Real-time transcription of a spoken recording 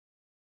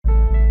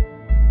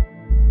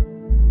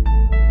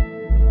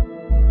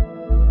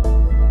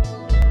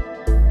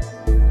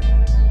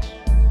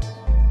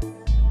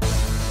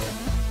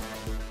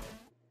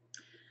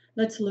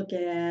Let's look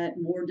at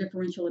more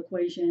differential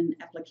equation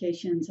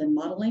applications and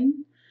modeling.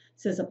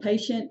 It says a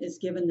patient is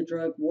given the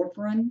drug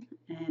warfarin,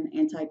 an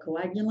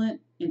anticoagulant,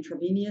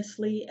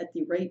 intravenously at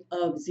the rate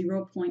of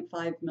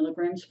 0.5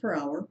 milligrams per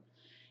hour.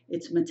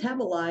 It's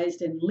metabolized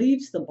and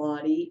leaves the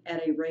body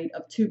at a rate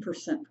of 2%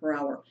 per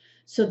hour.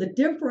 So the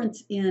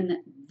difference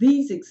in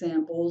these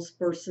examples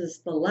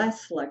versus the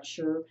last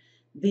lecture,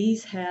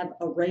 these have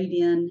a rate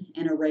in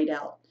and a rate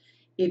out.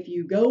 If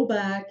you go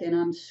back, and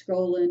I'm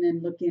scrolling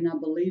and looking, I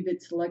believe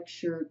it's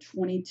lecture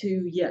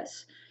 22,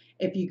 yes.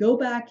 If you go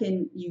back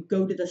and you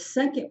go to the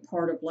second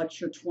part of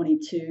lecture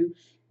 22,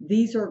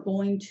 these are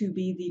going to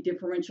be the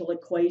differential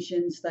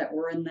equations that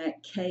were in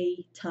that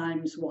k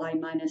times y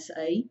minus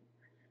a.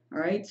 All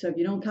right, so if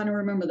you don't kind of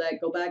remember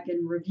that, go back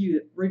and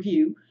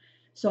review.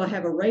 So I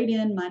have a rate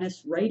in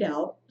minus rate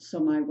out. So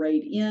my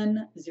rate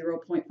in,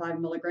 0.5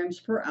 milligrams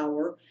per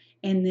hour,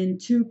 and then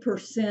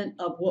 2%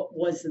 of what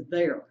was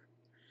there.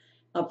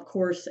 Of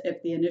course,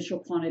 if the initial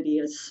quantity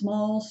is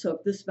small, so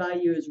if this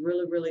value is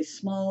really, really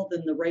small,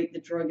 then the rate the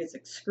drug is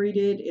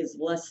excreted is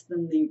less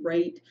than the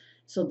rate.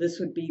 So this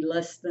would be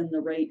less than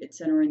the rate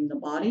it's entering the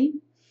body.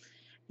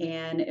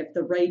 And if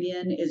the rate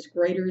in is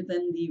greater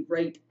than the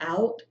rate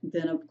out,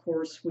 then of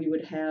course we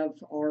would have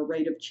our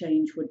rate of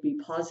change would be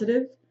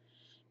positive.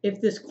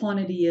 If this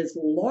quantity is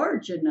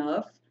large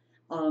enough,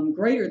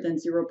 greater than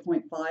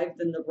 0.5,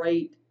 then the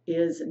rate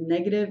is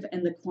negative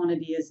and the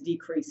quantity is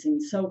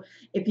decreasing. So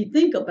if you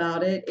think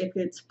about it, if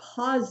it's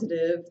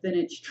positive, then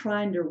it's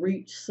trying to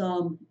reach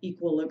some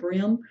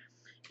equilibrium.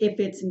 If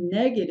it's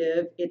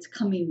negative, it's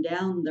coming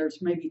down. There's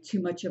maybe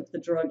too much of the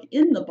drug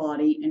in the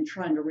body and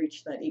trying to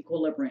reach that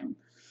equilibrium.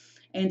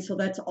 And so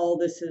that's all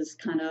this is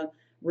kind of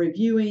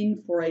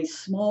reviewing. For a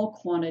small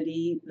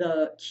quantity,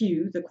 the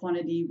Q, the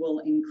quantity will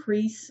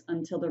increase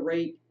until the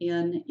rate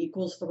in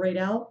equals the rate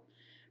out.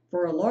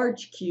 For a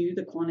large Q,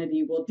 the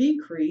quantity will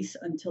decrease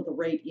until the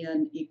rate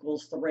in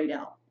equals the rate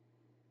out.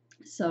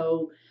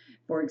 So,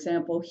 for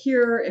example,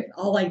 here, if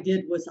all I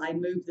did was I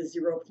moved the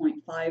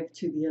 0.5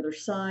 to the other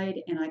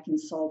side, and I can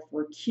solve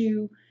for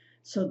Q.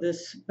 So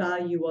this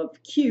value of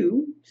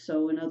Q,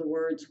 so in other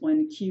words,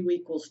 when Q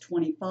equals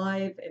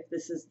 25, if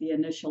this is the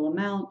initial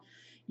amount,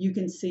 you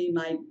can see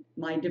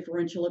my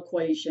differential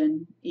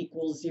equation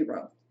equals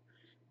 0.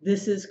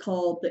 This is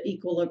called the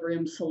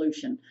equilibrium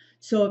solution.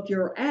 So if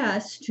you're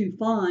asked to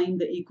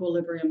find the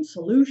equilibrium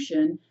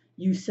solution,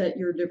 you set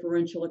your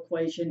differential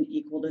equation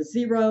equal to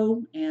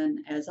 0,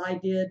 and as I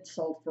did,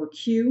 solve for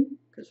Q,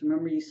 because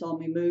remember you saw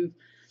me move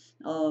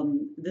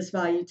this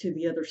value to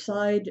the other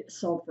side,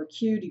 solve for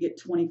Q to get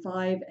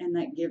 25, and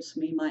that gives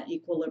me my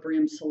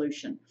equilibrium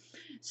solution.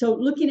 So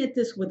looking at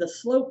this with a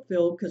slope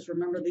field, because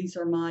remember these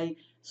are my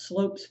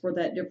slopes for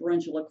that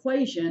differential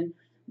equation,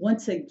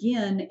 once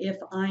again, if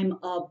I'm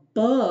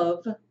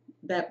above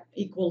that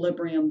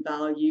equilibrium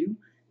value,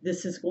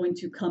 this is going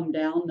to come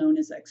down, known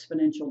as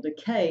exponential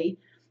decay.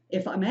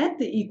 If I'm at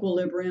the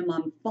equilibrium,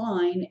 I'm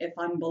fine. If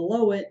I'm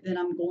below it, then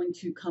I'm going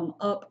to come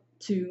up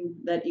to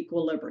that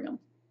equilibrium.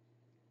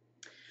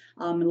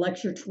 In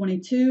lecture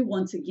 22,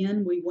 once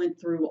again, we went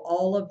through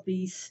all of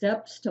these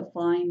steps to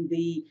find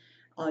the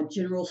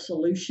general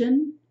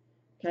solution.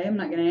 Okay, I'm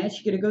not going to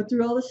ask you to go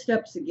through all the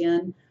steps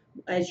again.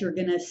 As you're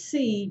going to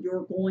see,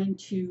 you're going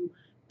to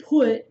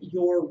put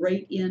your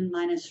rate in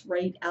minus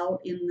rate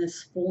out in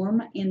this form,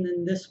 and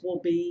then this will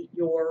be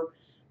your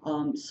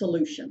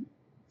solution.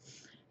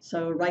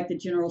 So write the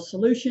general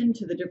solution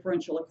to the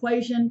differential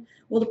equation.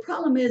 Well, the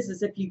problem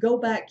is if you go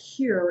back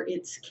here,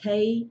 it's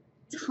K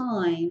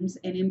times,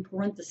 and in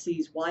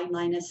parentheses, y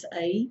minus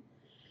a.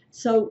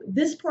 So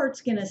this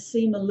part's going to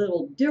seem a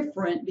little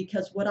different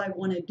because what I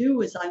want to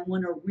do is I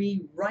want to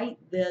rewrite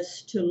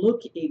this to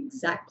look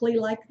exactly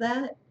like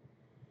that.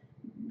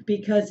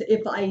 Because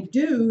if I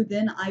do,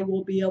 then I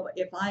will be able,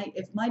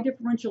 if my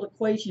differential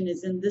equation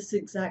is in this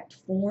exact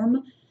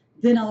form,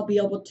 then I'll be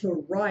able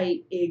to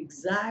write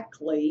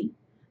exactly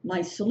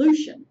my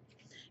solution.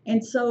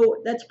 And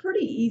so that's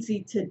pretty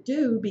easy to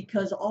do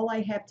because all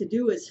I have to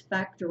do is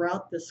factor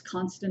out this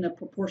constant of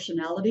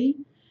proportionality.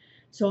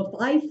 So if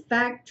I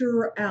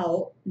factor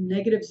out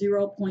negative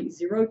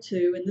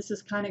 0.02, and this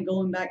is kind of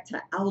going back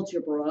to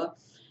algebra,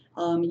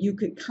 you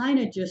could kind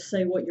of just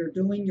say what you're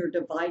doing. You're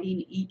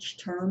dividing each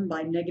term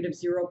by negative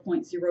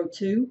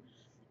 0.02.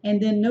 And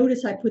then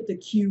notice I put the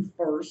Q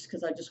first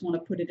because I just want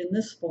to put it in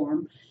this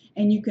form.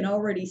 And you can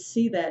already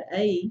see that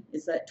A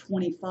is at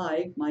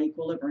 25, my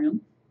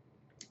equilibrium.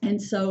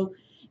 And so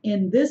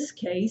in this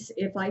case,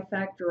 if I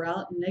factor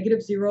out negative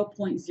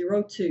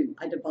 0.02,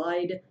 I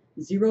divide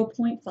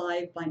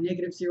 0.5 by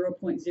negative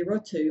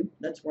 0.02.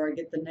 That's where I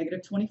get the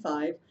negative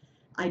 25.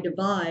 I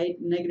divide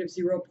negative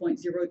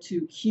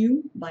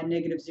 0.02Q by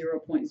negative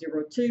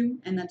 0.02,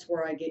 and that's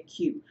where I get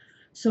Q.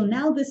 So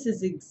now this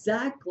is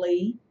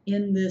exactly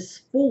in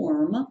this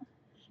form,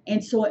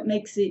 and so it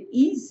makes it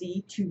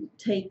easy to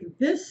take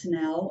this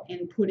now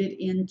and put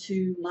it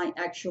into my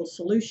actual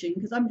solution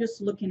because I'm just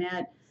looking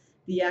at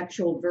the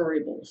actual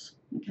variables.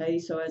 Okay,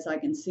 so as I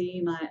can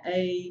see, my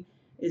A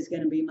is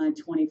going to be my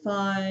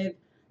 25.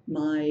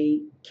 My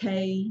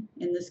K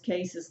in this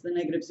case is the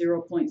negative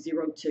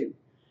 0.02.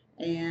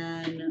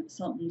 And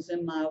something's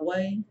in my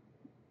way.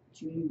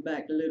 You move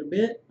back a little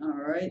bit. All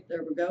right,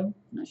 there we go.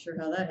 Not sure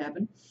how that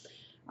happened.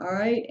 All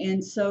right,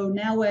 and so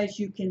now as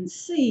you can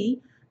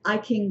see, I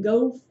can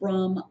go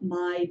from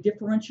my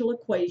differential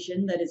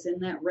equation that is in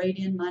that rate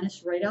in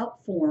minus rate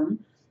out form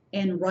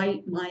and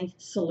write my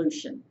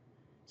solution.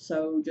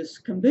 So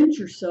just convince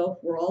yourself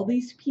where all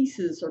these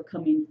pieces are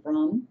coming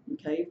from,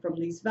 okay, from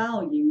these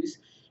values.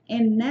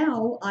 And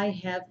now I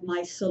have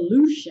my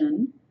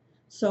solution.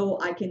 So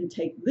I can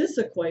take this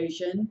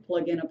equation,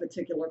 plug in a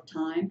particular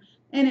time,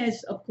 and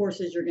of course,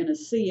 as you're going to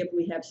see, if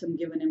we have some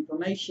given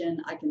information,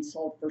 I can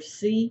solve for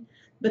C,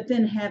 but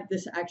then have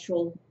this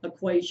actual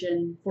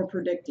equation for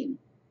predicting.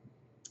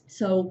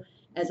 So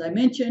as I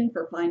mentioned,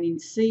 for finding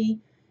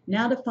C,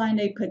 now to find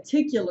a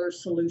particular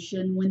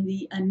solution when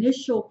the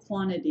initial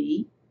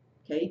quantity,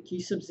 okay, Q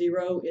sub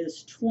 0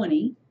 is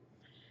 20.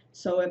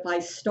 So if I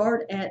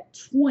start at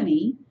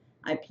 20,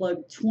 I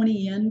plug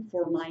 20 in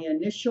for my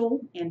initial,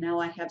 and now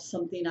I have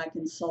something I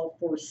can solve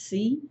for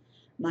C.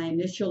 My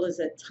initial is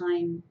at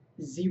time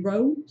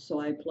 0, so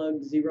I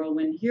plug 0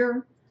 in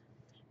here,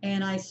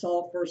 and I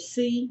solve for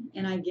C,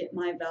 and I get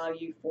my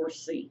value for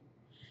C.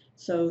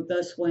 So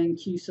thus when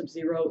Q sub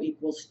 0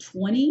 equals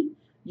 20,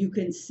 you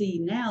can see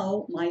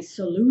now my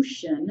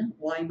solution,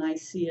 why my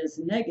C is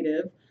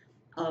negative.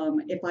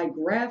 If I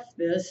graph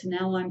this,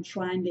 now I'm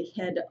trying to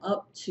head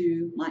up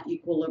to my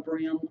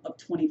equilibrium of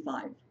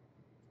 25.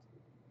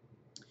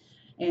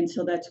 And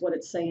so that's what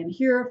it's saying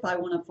here. If I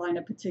want to find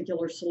a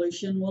particular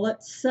solution, well,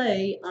 let's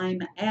say I'm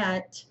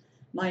at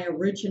my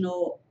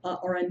original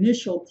or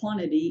initial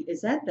quantity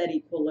is at that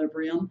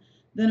equilibrium,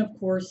 then of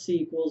course C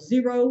equals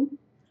 0.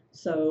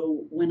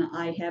 So when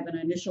I have an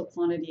initial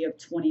quantity of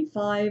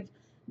 25,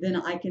 then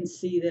I can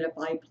see that if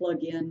I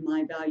plug in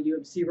my value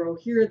of 0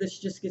 here, this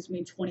just gives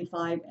me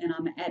 25 and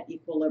I'm at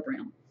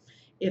equilibrium.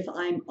 If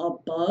I'm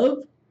above,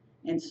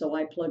 and so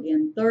I plug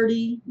in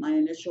 30, my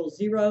initial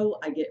 0,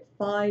 I get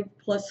 5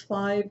 plus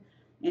 5,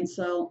 and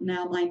so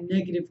now my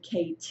negative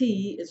KT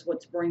is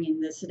what's bringing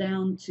this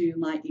down to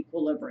my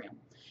equilibrium.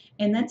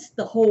 And that's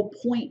the whole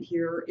point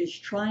here, is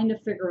trying to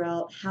figure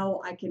out how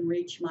I can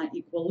reach my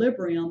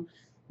equilibrium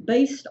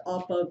based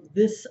off of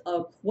this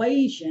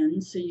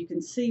equation. So you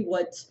can see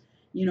what's,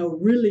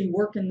 really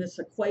working this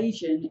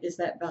equation is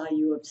that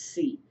value of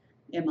C.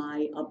 Am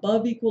I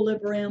above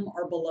equilibrium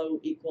or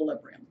below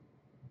equilibrium?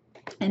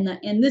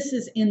 And this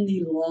is in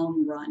the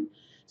long run.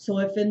 So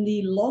if in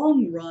the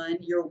long run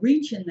you're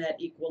reaching that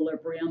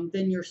equilibrium,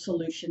 then your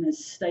solution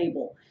is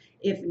stable.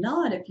 If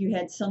not, if you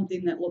had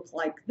something that looked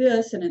like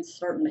this and it's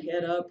starting to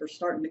head up or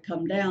starting to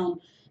come down,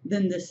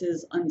 then this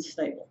is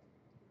unstable.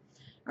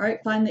 All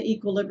right, find the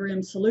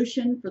equilibrium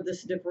solution for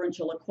this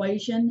differential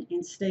equation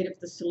and state if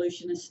the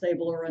solution is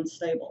stable or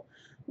unstable.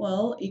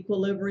 Well,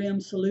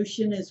 equilibrium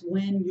solution is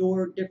when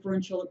your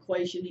differential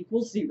equation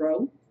equals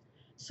 0.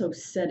 So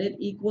set it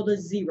equal to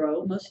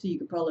 0. Most of you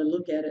could probably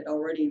look at it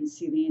already and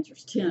see the answer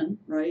is 10,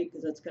 right?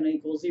 Because that's going to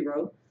equal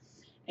 0.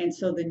 And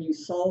so then you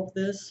solve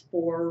this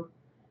for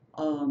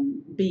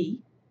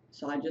B.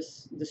 So I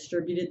just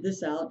distributed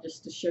this out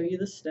just to show you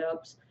the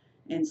steps,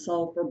 and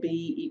solve for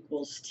B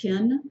equals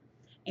 10.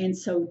 And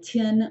so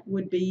 10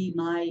 would be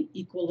my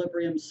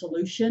equilibrium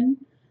solution.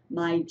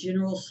 My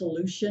general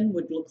solution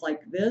would look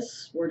like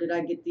this. Where did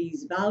I get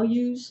these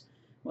values?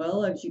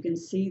 Well, as you can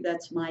see,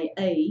 that's my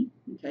A,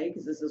 okay,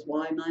 because this is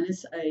Y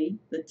minus A,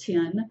 the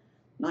 10,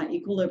 my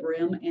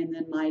equilibrium, and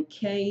then my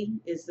K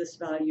is this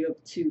value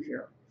of 2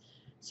 here.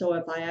 So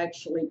if I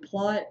actually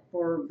plot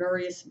for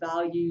various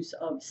values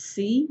of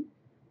C,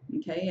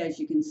 okay, as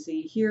you can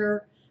see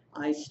here,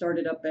 I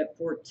started up at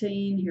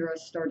 14, here I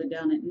started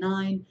down at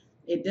 9.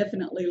 It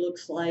definitely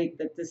looks like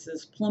that this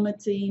is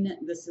plummeting,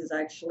 this is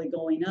actually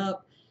going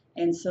up,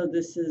 and so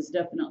this is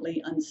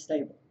definitely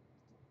unstable.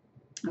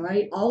 All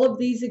right, all of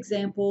these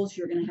examples,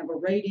 you're going to have a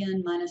rate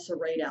in minus a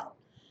rate out.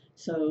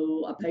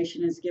 So a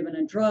patient is given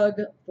a drug,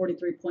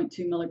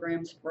 43.2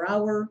 milligrams per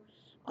hour.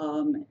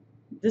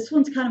 This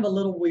one's kind of a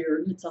little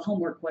weird. It's a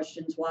homework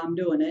question, is why I'm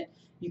doing it.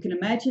 You can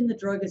imagine the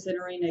drug is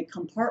entering a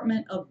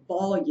compartment of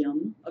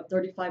volume of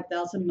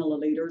 35,000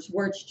 milliliters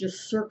where it's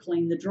just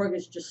circling. The drug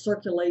is just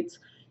circulates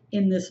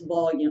in this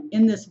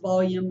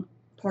volume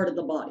part of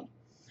the body.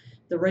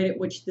 The rate at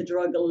which the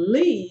drug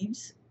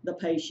leaves the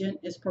patient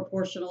is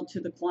proportional to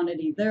the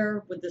quantity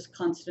there with this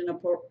constant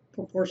of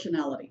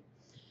proportionality.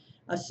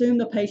 Assume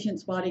the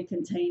patient's body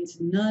contains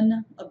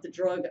none of the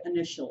drug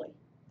initially.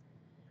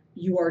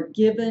 You are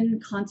given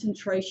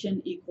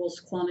concentration equals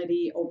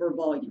quantity over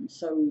volume.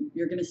 So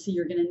you're going to see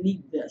you're going to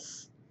need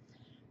this.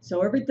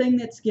 So everything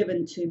that's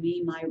given to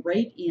me, my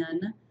rate in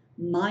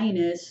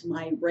minus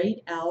my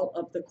rate out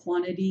of the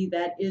quantity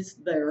that is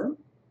there.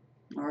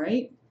 All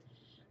right.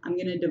 I'm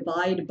going to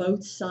divide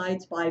both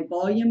sides by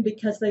volume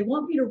because they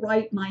want me to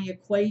write my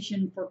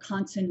equation for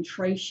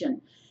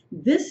concentration.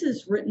 This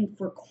is written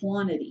for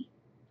quantity.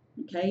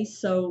 Okay,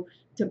 so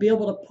to be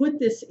able to put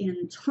this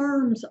in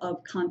terms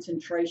of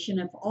concentration,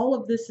 if all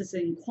of this is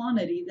in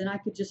quantity, then I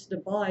could just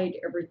divide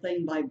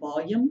everything by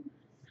volume.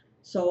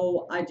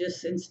 So I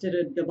just, instead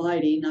of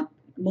dividing, I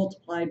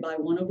multiplied by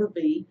 1 over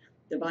V,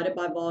 divided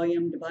by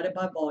volume,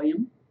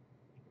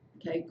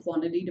 okay,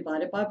 quantity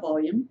divided by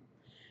volume.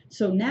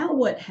 So now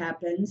what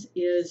happens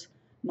is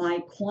my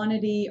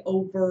quantity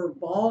over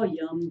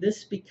volume,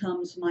 this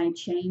becomes my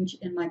change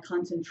in my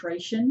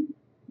concentration.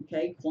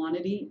 Okay,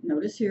 quantity,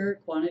 notice here,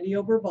 quantity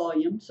over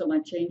volume, so my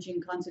change in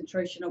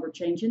concentration over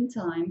change in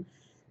time.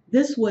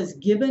 This was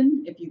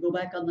given, if you go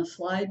back on the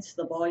slides,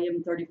 the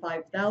volume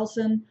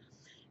 35,000,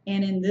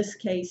 and in this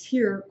case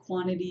here,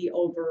 quantity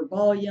over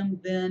volume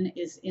then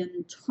is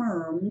in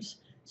terms,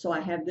 so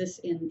I have this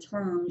in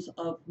terms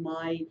of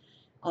my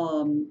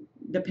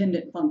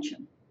dependent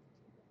function.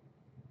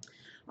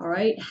 All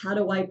right, how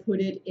do I put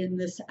it in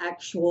this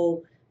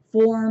actual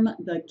form,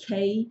 the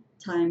K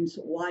times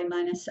Y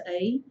minus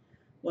A?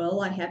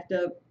 Well, I have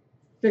to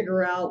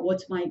figure out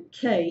what's my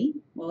K.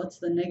 Well, it's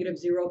the negative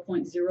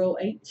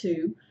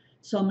 0.082.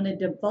 So I'm going to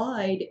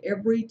divide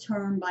every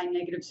term by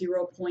negative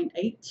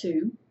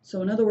 0.82.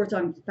 So in other words,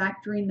 I'm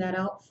factoring that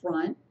out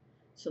front.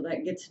 So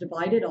that gets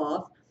divided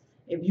off.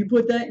 If you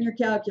put that in your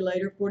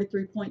calculator,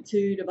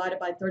 43.2 divided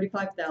by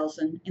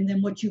 35,000, and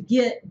then what you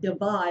get,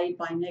 divide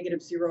by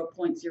negative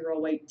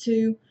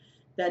 0.082.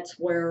 That's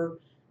where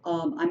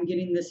I'm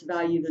getting this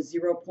value, the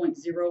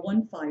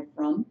 0.015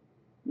 from,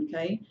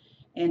 okay?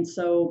 And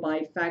so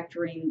by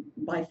factoring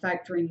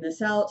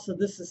this out, so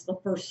this is the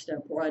first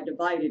step where I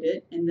divided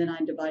it, and then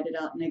I divided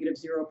out negative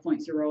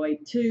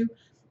 0.082.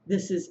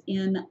 This is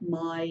in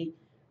my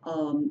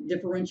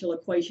differential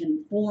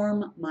equation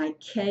form, my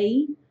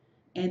K,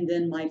 and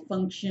then my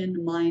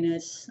function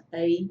minus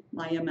A,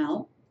 my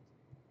amount.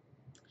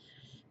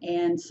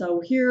 And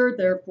so here,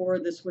 therefore,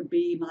 this would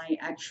be my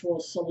actual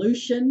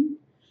solution.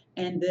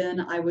 And then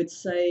I would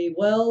say,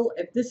 well,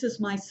 if this is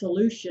my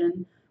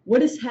solution,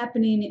 what is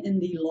happening in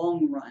the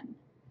long run?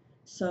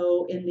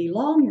 So in the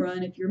long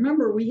run, if you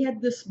remember, we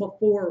had this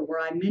before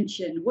where I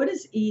mentioned, what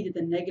does e to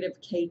the negative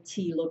kt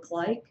look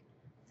like?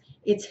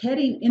 It's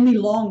heading, in the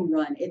long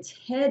run, it's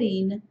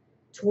heading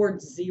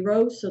towards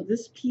 0. So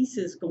this piece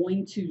is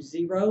going to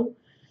 0.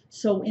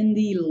 So in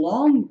the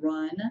long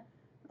run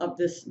of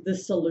this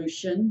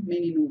solution,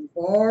 meaning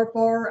far,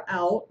 far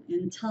out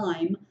in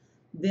time,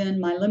 then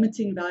my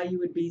limiting value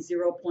would be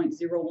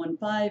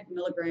 0.015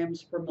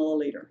 milligrams per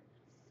milliliter.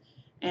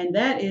 And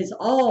that is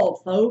all,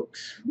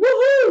 folks.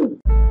 Woohoo!